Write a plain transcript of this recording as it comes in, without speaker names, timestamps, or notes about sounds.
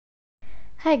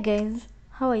Hi guys,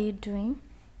 how are you doing?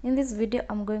 In this video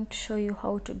I'm going to show you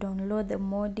how to download the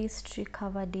MODIS tree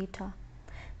cover data.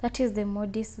 That is the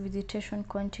MODIS Vegetation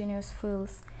Continuous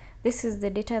Fields. This is the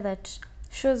data that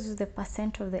shows you the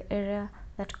percent of the area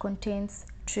that contains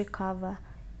tree cover.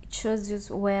 It shows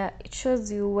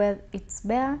you where it's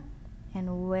bare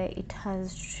and where it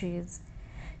has trees.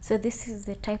 So this is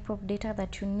the type of data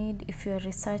that you need if your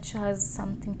research has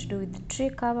something to do with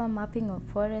tree cover mapping or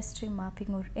forestry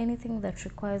mapping or anything that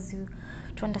requires you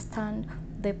to understand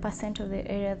the percent of the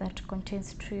area that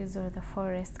contains trees or the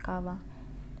forest cover.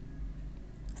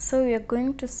 So we are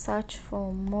going to search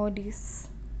for MODIS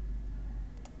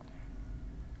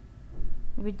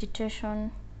Vegetation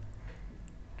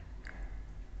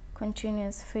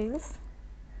Continuous Fields,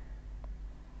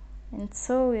 and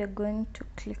so we are going to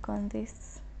click on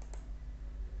this.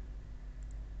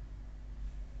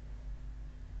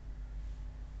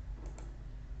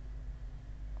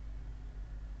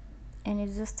 And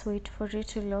you just wait for it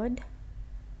to load.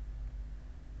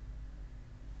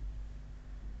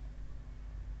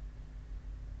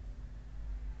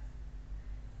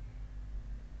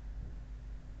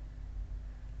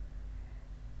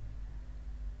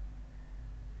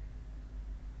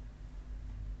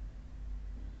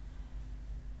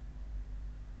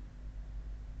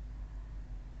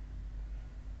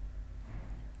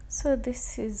 So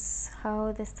this is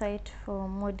how the site for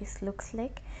MODIS looks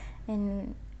like,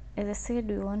 and as I said,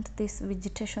 we want this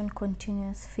vegetation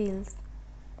continuous fields.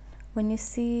 When you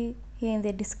see here in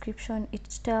the description,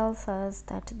 it tells us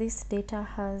that this data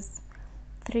has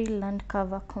 3 land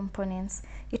cover components.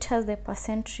 It has the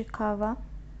percent tree cover,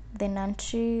 the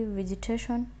non-tree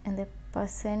vegetation, and the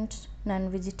percent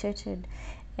non-vegetated,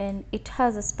 and it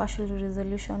has a spatial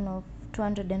resolution of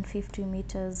 250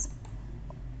 meters.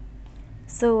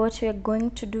 So what we are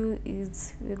going to do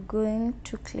is we're going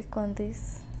to click on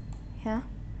this here,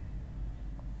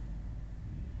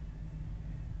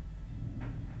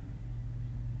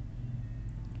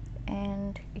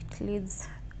 and it leads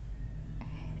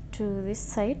to this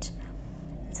site.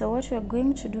 So what we are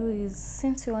going to do is,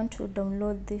 since we want to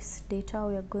download this data,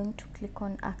 we are going to click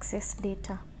on access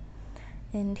data,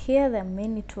 and here there are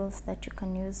many tools that you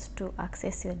can use to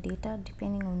access your data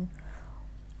depending on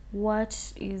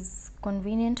what is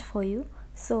convenient for you.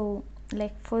 So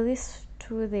like for this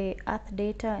to the earth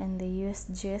data and the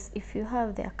USGS, if you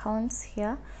have the accounts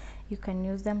here, you can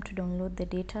use them to download the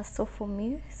data. So for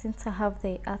me, since I have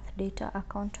the earth data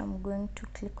account, I'm going to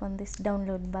click on this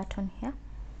download button here.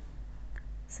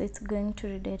 So it's going to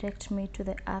redirect me to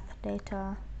the earth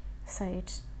data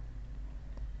site.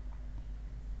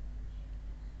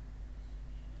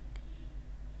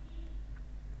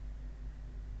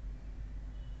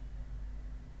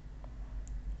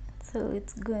 So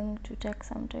it's going to take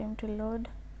some time to load.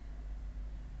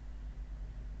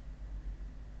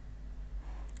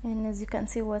 And as you can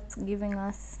see, what's giving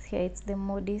us here, it's the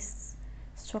MODIS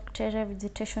Structure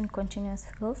Vegetation Continuous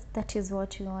Fields. That is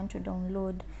what you want to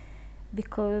download,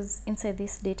 because inside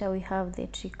this data we have the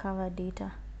tree cover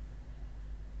data.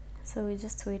 So we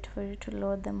just wait for it to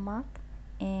load the map,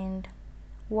 and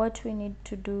what we need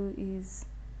to do is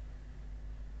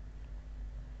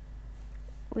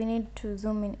we need to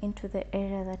zoom in into the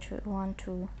area that we want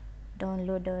to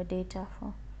download our data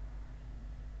for.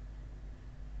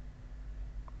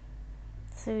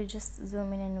 So you just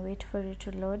zoom in and wait for it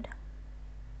to load.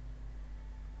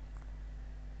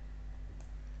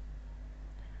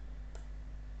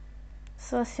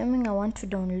 So assuming I want to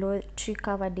download tree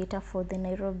cover data for the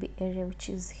Nairobi area, which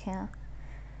is here,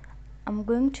 I'm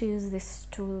going to use these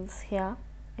tools here.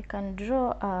 I can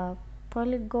draw a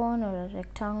polygon or a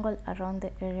rectangle around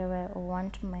the area where I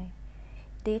want my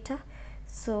data.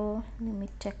 So let me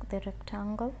take the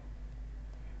rectangle,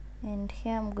 and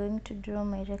here I'm going to draw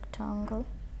my rectangle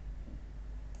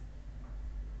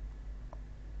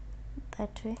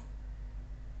that way.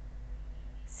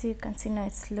 So you can see now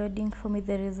it's loading for me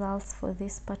the results for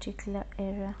this particular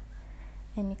area,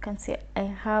 and you can see I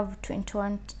have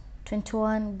 21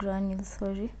 granules,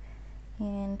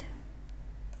 and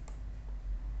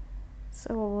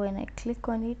so when I click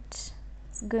on it,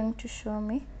 it's going to show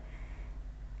me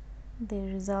the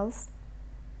results,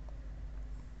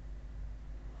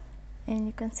 and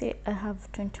you can see I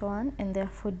have 21 and they're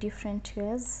for different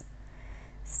years.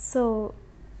 So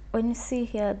when you see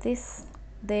here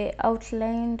the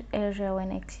outlined area,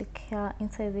 when I click here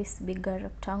inside this bigger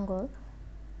rectangle,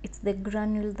 it's the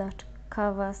granule that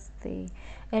covers the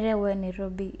area where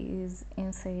Nairobi is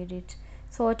inside it.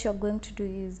 So what you're going to do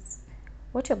is,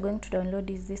 what you're going to download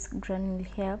is this granule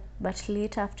here, but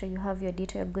later after you have your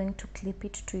data, you're going to clip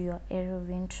it to your area of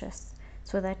interest.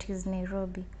 So that is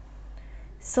Nairobi.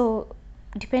 So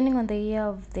depending on the year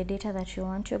of the data that you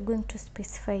want, you're going to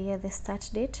specify here the start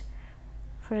date.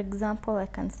 For example, I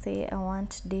can say I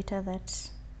want data that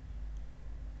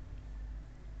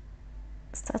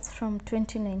starts from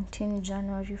 2019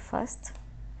 January 1st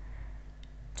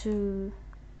to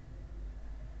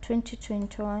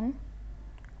 2021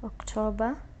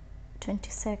 October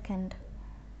 22nd.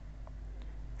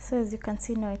 So as you can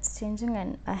see now it's changing,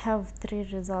 and I have 3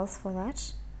 results for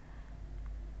that.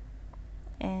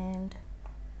 And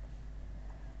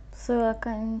so I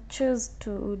can choose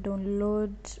to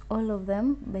download all of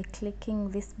them by clicking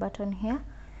this button here,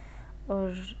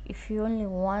 or if you only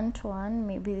want one,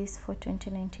 maybe this for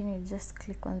 2019, you just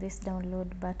click on this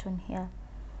download button here.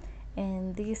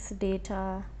 And this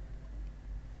data,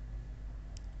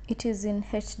 it is in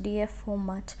HDF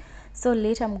format. So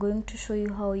later I'm going to show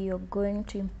you how you're going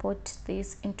to import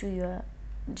this into your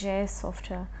GIS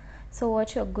software. So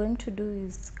what you're going to do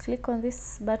is click on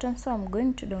this button. So I'm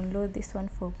going to download this one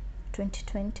for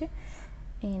 2020,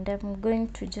 and I'm going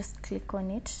to just click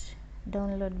on it,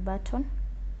 download button.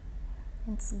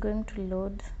 It's going to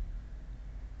load.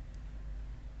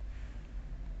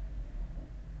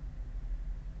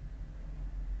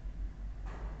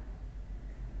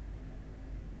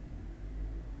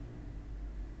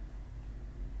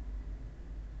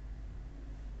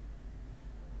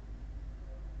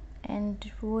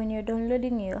 And when you're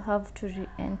downloading, you have to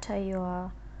enter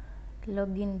your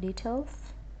login details.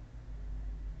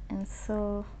 And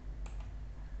so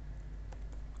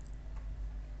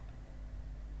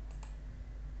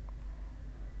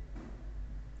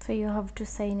you have to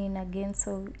sign in again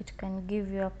so it can give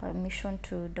you a permission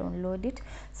to download it.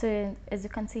 So as you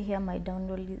can see here, my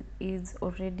download is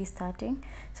already starting.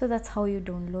 So that's how you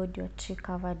download your tree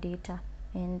cover data,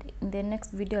 and in the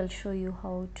next video I'll show you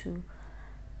how to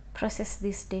process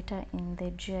this data in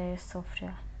the GIS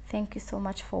software. Thank you so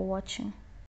much for watching.